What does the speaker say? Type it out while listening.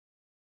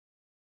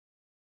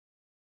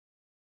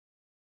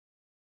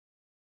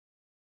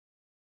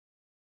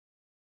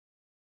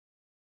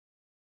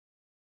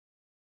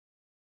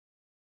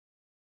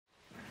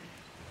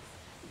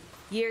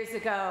Years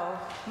ago,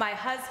 my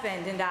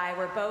husband and I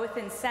were both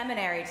in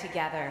seminary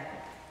together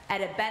at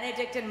a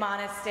Benedictine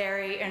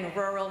monastery in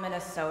rural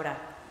Minnesota.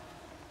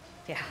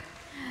 Yeah.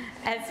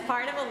 As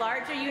part of a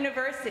larger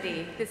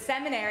university, the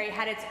seminary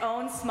had its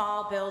own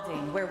small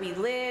building where we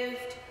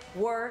lived,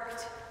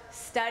 worked,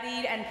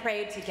 studied, and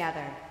prayed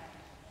together.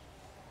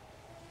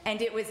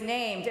 And it was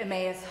named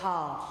Emmaus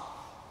Hall.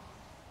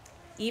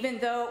 Even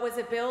though it was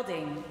a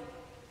building,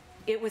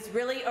 it was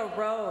really a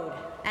road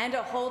and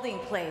a holding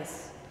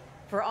place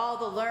for all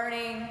the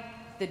learning,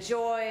 the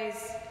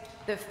joys,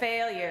 the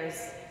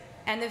failures,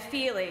 and the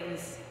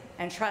feelings,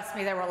 and trust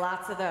me, there were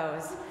lots of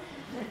those.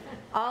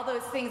 All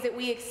those things that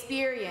we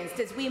experienced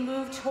as we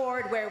moved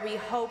toward where we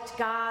hoped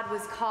God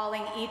was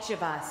calling each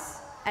of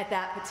us at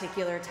that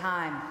particular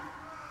time.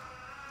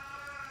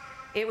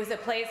 It was a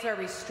place where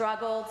we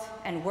struggled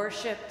and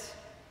worshiped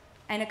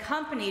and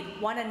accompanied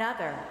one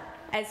another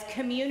as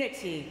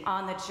community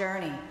on the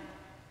journey.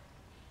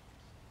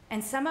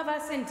 And some of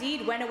us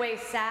indeed went away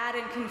sad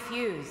and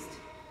confused.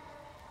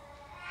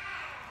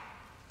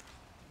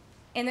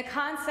 In the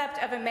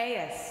concept of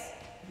Emmaus,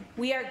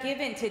 we are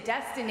given to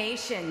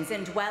destinations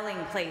and dwelling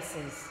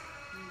places,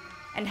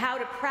 and how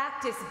to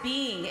practice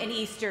being an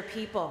Easter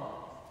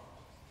people.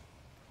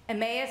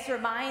 Emmaus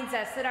reminds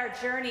us that our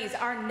journeys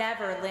are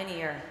never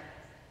linear,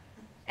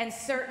 and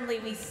certainly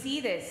we see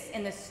this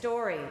in the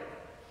story,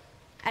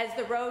 as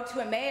the road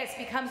to Emmaus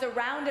becomes a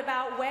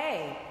roundabout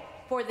way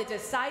for the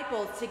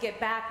disciples to get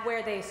back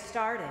where they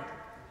started,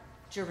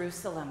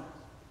 Jerusalem.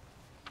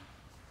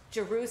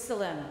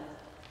 Jerusalem,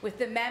 with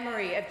the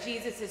memory of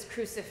Jesus'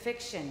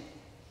 crucifixion.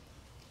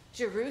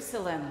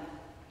 Jerusalem,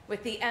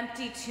 with the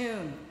empty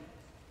tomb,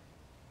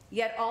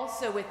 yet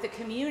also with the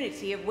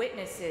community of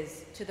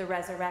witnesses to the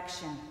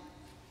resurrection.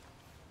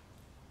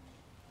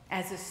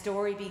 As the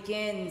story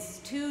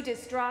begins, two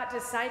distraught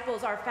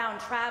disciples are found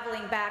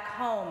traveling back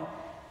home,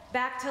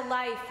 back to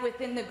life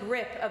within the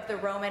grip of the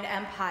Roman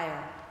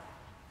Empire.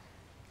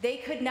 They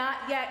could not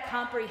yet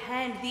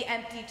comprehend the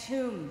empty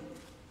tomb.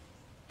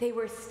 They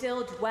were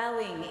still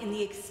dwelling in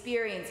the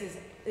experience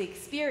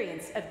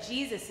of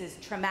Jesus'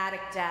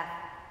 traumatic death.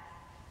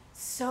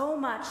 So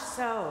much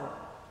so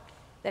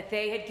that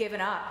they had given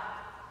up,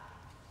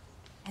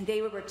 and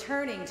they were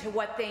returning to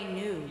what they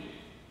knew,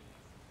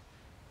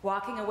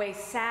 walking away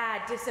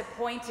sad,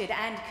 disappointed,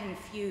 and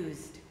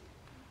confused.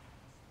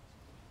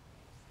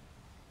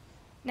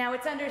 Now,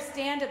 it's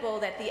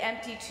understandable that the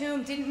empty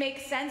tomb didn't make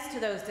sense to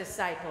those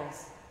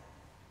disciples.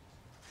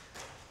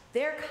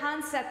 Their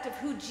concept of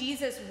who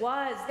Jesus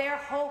was, their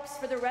hopes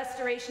for the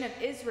restoration of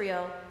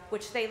Israel,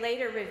 which they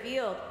later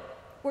revealed,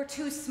 were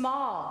too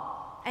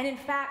small and in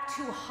fact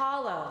too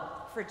hollow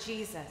for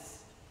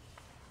Jesus.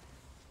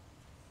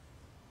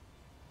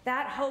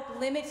 That hope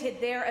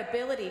limited their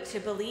ability to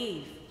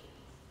believe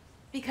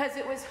because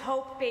it was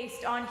hope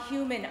based on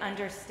human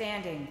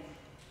understanding,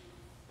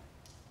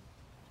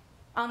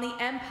 on the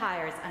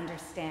empire's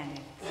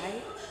understanding,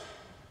 right?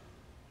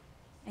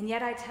 And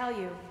yet I tell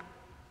you,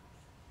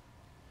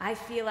 I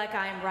feel like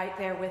I am right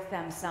there with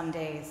them some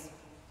days.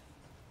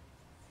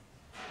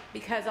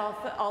 Because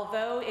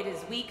although it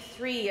is week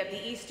 3 of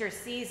the Easter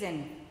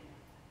season,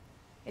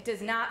 it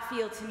does not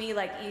feel to me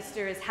like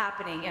Easter is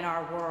happening in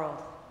our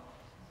world.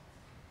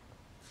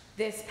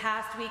 This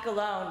past week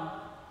alone,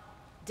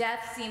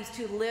 death seems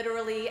to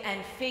literally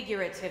and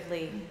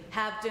figuratively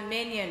have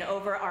dominion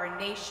over our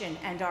nation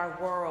and our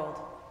world.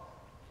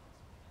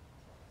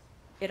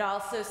 It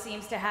also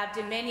seems to have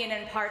dominion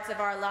in parts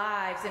of our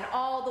lives in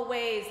all the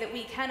ways that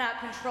we cannot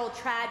control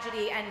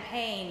tragedy and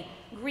pain,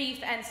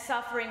 grief and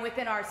suffering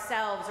within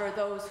ourselves or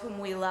those whom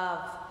we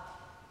love.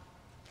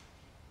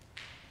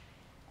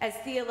 As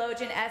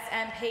theologian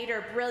S.M.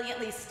 Pater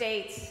brilliantly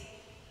states,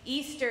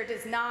 Easter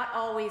does not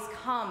always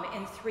come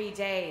in 3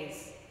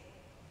 days.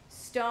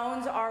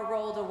 Stones are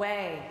rolled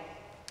away,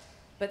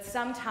 but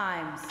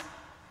sometimes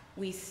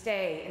we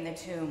stay in the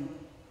tomb.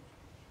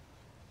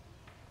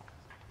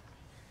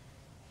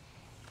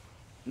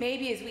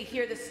 Maybe as we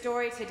hear the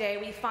story today,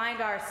 we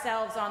find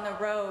ourselves on the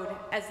road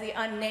as the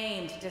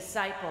unnamed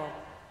disciple,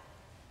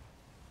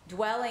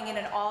 dwelling in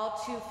an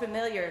all too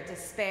familiar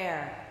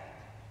despair,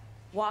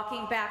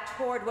 walking back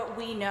toward what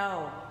we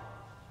know,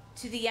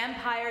 to the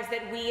empires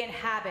that we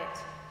inhabit,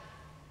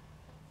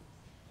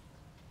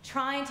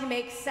 trying to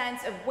make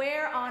sense of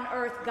where on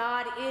earth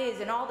God is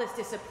in all this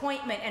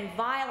disappointment and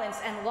violence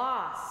and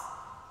loss,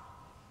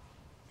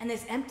 and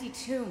this empty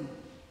tomb.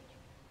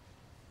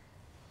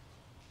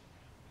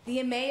 The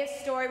Emmaus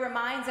story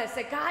reminds us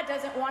that God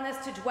doesn't want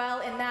us to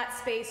dwell in that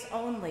space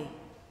only,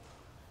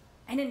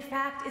 and in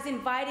fact is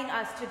inviting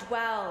us to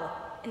dwell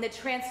in the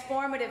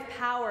transformative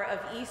power of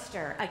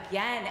Easter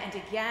again and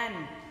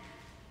again.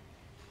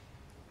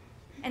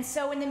 And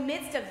so in the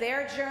midst of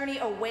their journey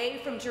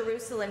away from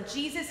Jerusalem,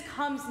 Jesus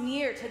comes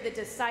near to the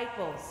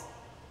disciples.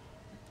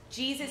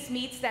 Jesus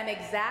meets them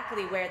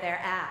exactly where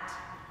they're at,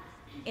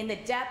 in the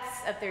depths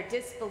of their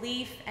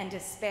disbelief and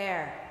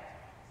despair.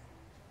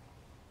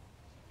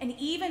 And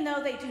even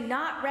though they do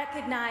not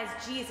recognize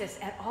Jesus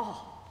at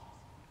all,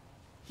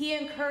 He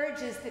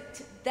encourages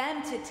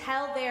them to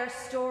tell their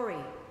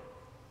story.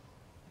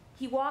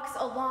 He walks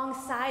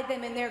alongside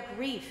them in their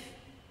grief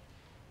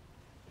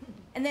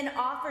and then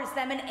offers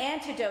them an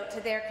antidote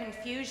to their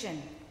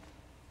confusion,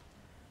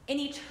 an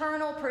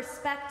eternal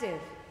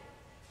perspective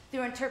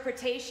through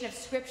interpretation of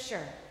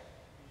Scripture,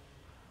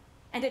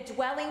 and a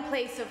dwelling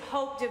place of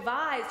hope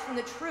devised from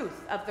the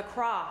truth of the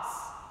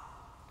cross.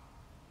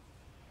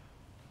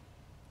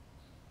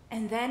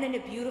 And then in a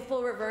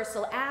beautiful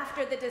reversal,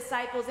 after the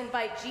disciples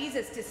invite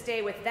Jesus to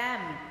stay with them,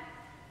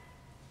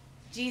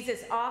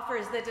 Jesus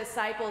offers the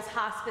disciples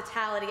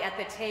hospitality at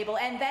the table,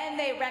 and then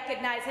they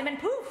recognize him, and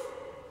poof,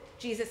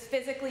 Jesus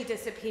physically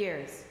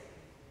disappears.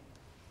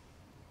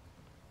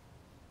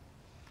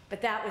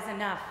 But that was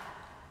enough.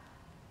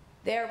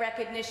 Their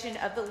recognition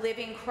of the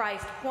living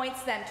Christ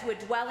points them to a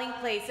dwelling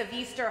place of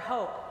Easter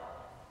hope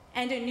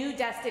and a new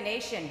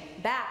destination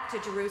back to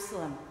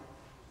Jerusalem,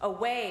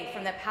 away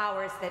from the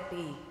powers that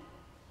be,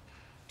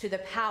 to the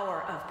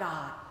power of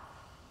God.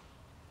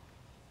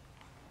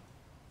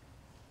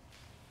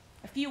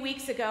 A few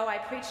weeks ago, I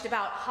preached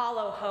about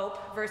hollow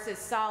hope versus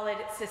solid,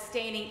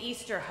 sustaining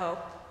Easter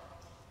hope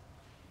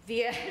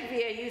via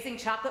using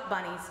chocolate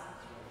bunnies.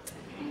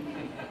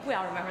 We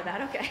all remember that,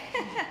 okay.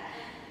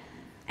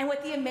 And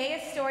what the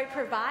Emmaus story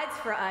provides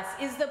for us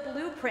is the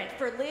blueprint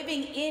for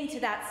living into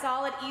that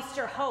solid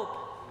Easter hope,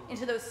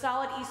 into those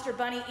solid Easter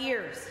bunny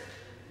ears,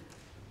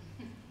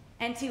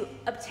 and to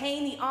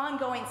obtain the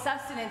ongoing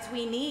sustenance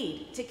we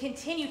need to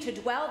continue to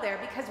dwell there,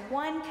 because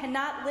one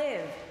cannot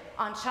live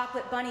on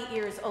chocolate bunny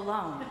ears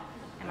alone.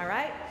 Am I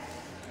right?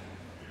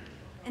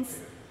 And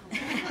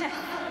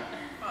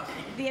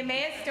the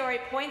Emmaus story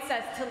points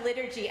us to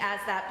liturgy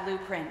as that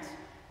blueprint.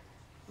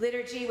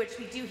 Liturgy, which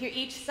we do here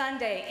each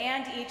Sunday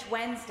and each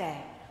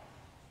Wednesday.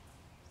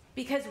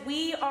 Because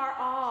we are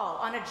all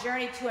on a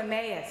journey to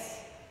Emmaus.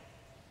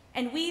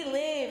 And we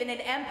live in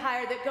an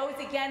empire that goes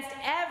against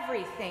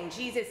everything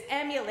Jesus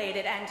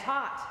emulated and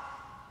taught.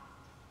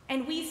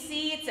 And we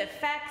see its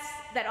effects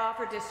that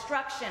offer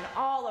destruction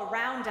all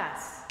around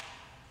us.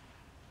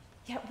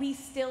 Yet we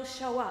still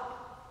show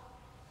up.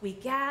 We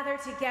gather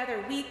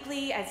together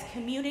weekly as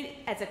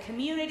a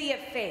community of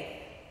faith,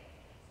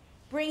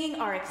 bringing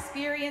our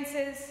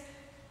experiences,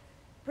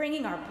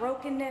 bringing our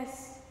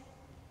brokenness,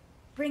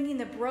 bringing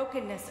the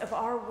brokenness of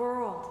our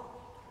world.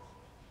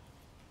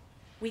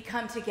 We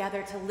come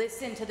together to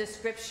listen to the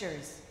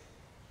Scriptures,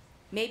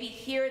 maybe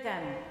hear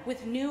them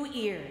with new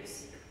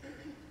ears,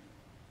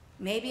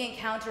 maybe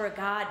encounter a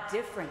God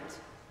different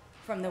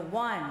from the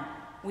one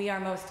we are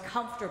most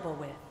comfortable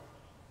with.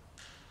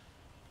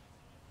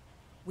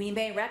 We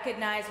may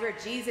recognize where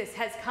Jesus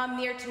has come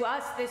near to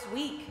us this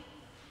week,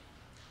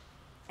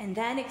 and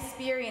then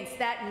experience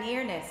that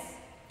nearness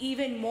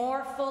even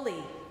more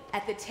fully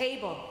at the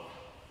table,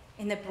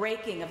 in the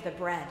breaking of the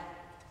bread,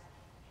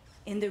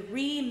 in the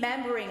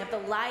remembering of the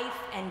life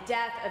and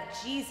death of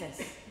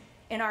Jesus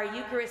in our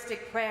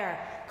Eucharistic prayer,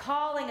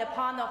 calling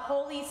upon the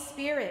Holy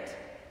Spirit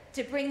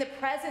to bring the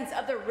presence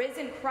of the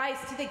risen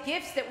Christ to the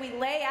gifts that we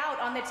lay out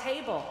on the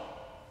table.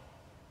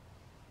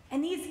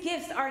 And these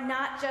gifts are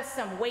not just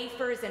some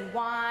wafers and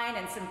wine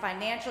and some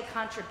financial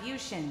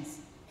contributions.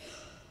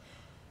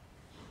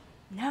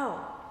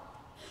 No,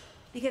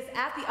 because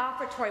at the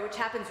offertory, which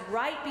happens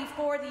right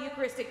before the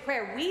Eucharistic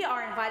prayer, we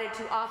are invited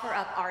to offer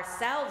up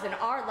ourselves and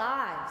our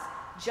lives,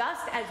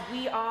 just as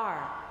we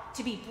are,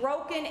 to be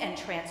broken and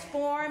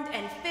transformed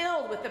and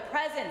filled with the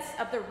presence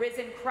of the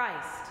risen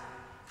Christ.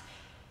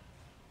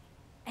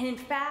 And in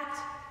fact,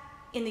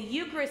 in the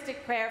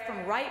Eucharistic prayer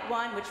from Rite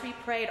One, which we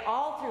prayed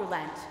all through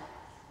Lent,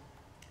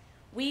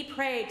 we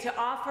prayed to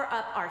offer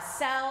up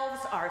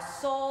ourselves, our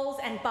souls,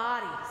 and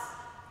bodies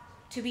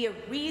to be a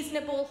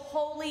reasonable,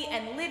 holy,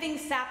 and living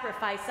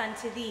sacrifice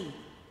unto thee,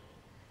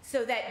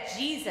 so that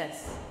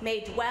Jesus may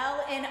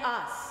dwell in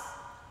us,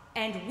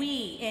 and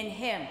we in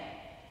him.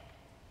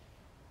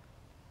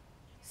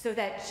 So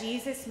that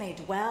Jesus may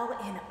dwell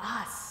in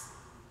us,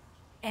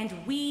 and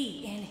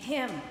we in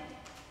him.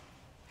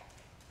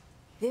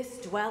 This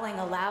dwelling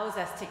allows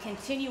us to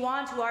continue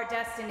on to our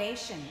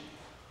destination,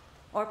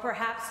 or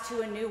perhaps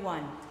to a new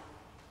one,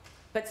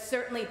 but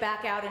certainly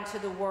back out into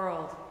the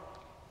world,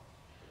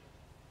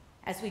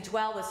 as we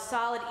dwell with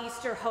solid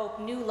Easter hope,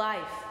 new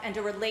life, and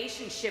a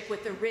relationship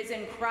with the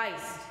risen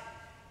Christ,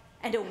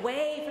 and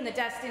away from the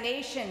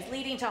destinations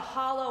leading to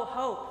hollow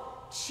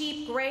hope,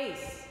 cheap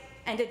grace,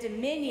 and a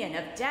dominion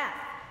of death.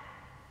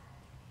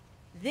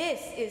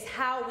 This is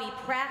how we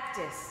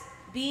practice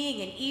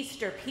being an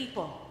Easter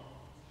people.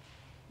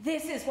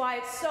 This is why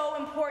it's so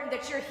important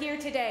that you're here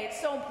today.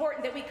 It's so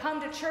important that we come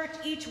to church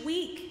each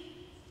week,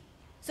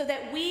 so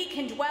that we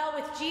can dwell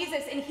with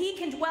Jesus and he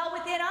can dwell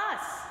within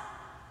us.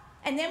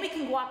 And then we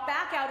can walk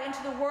back out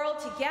into the world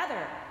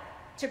together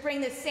to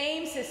bring the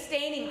same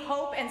sustaining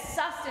hope and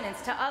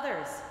sustenance to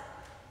others.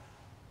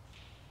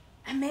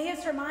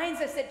 Emmaus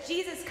reminds us that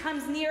Jesus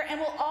comes near and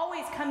will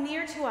always come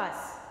near to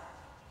us,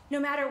 no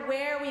matter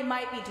where we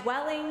might be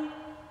dwelling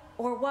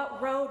or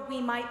what road we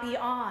might be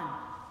on.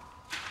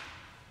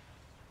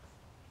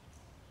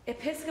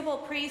 Episcopal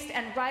priest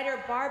and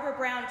writer Barbara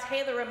Brown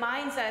Taylor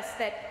reminds us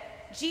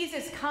that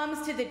Jesus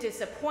comes to the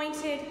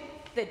disappointed,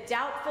 the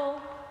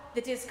doubtful,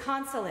 the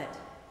disconsolate.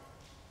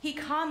 He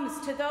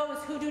comes to those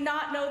who do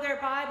not know their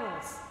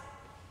Bibles,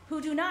 who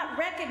do not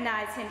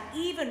recognize him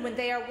even when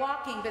they are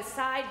walking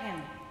beside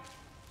him.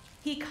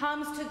 He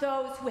comes to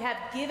those who have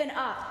given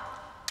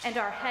up and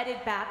are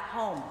headed back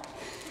home.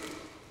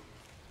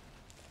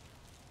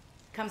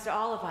 He comes to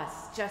all of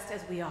us just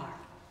as we are.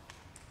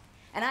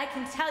 And I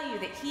can tell you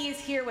that he is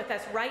here with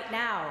us right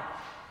now,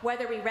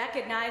 whether we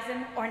recognize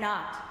him or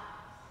not,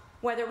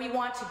 whether we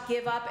want to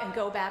give up and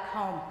go back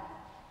home.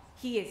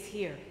 He is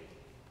here.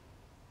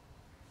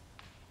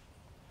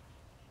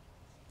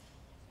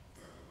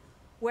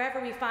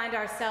 Wherever we find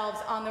ourselves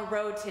on the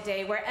road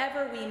today,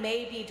 wherever we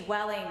may be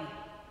dwelling,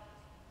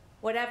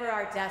 whatever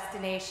our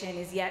destination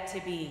is yet to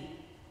be,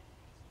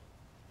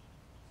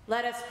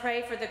 let us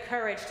pray for the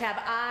courage to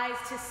have eyes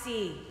to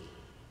see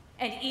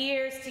and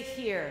ears to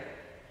hear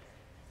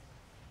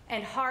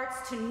and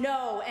hearts to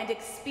know and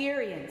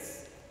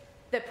experience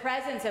the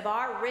presence of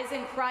our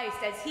risen Christ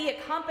as he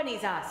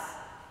accompanies us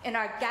in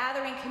our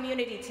gathering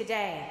community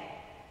today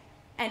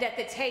and at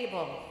the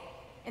table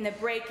in the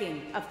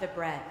breaking of the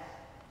bread.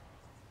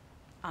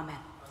 Amen.